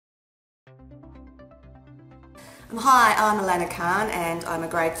Hi, I'm Alana Khan and I'm a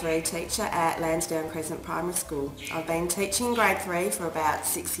grade 3 teacher at Lansdowne Crescent Primary School. I've been teaching grade 3 for about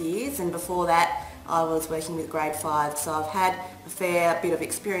 6 years, and before that I was working with grade 5, so I've had a fair bit of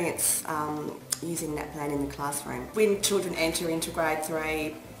experience using NAPLAN in the classroom. When children enter into grade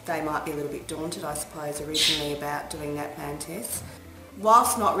 3, they might be a little bit daunted, I suppose, originally about doing NAPLAN tests.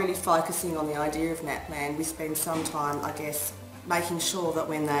 Whilst not really focusing on the idea of NAPLAN, we spend some time, I guess, making sure that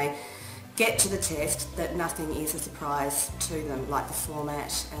when they get to the test that nothing is a surprise to them, like the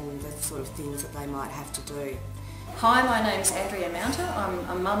format and the sort of things that they might have to do. Hi, my name's Andrea Mounter. I'm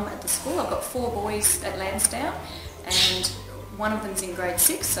a mum at the school. I've got 4 boys at Lansdowne and one of them's in grade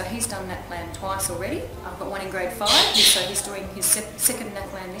 6, so he's done NAPLAN twice already. I've got one in grade 5, so he's doing his second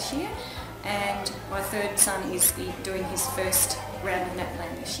NAPLAN this year, and my third son is doing his first round of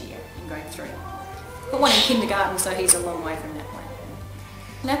NAPLAN this year in grade 3. Got one in kindergarten, so he's a long way from NAPLAN.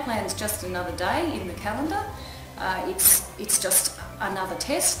 NAPLAN's just another day in the calendar. It's just another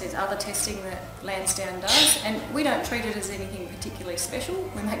test. There's other testing that Lansdowne does, and we don't treat it as anything particularly special.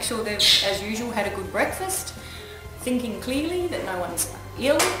 We make sure they've, as usual, had a good breakfast, thinking clearly, that no one's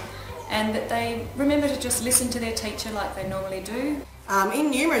ill, and that they remember to just listen to their teacher like they normally do.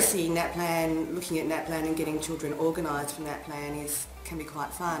 In numeracy, NAPLAN, looking at NAPLAN and getting children organised for NAPLAN can be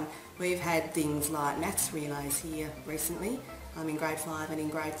quite fun. We've had things like maths relays here recently. I'm in grade 5 and in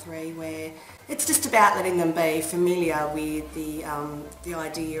grade 3, where it's just about letting them be familiar with the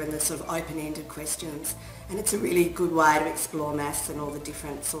idea and the sort of open-ended questions, and it's a really good way to explore maths and all the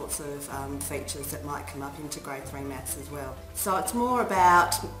different sorts of features that might come up into grade 3 maths as well. So it's more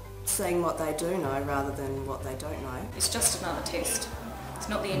about seeing what they do know rather than what they don't know. It's just another test. It's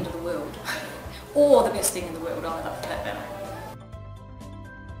not the end of the world, or the best thing in the world either, for that matter.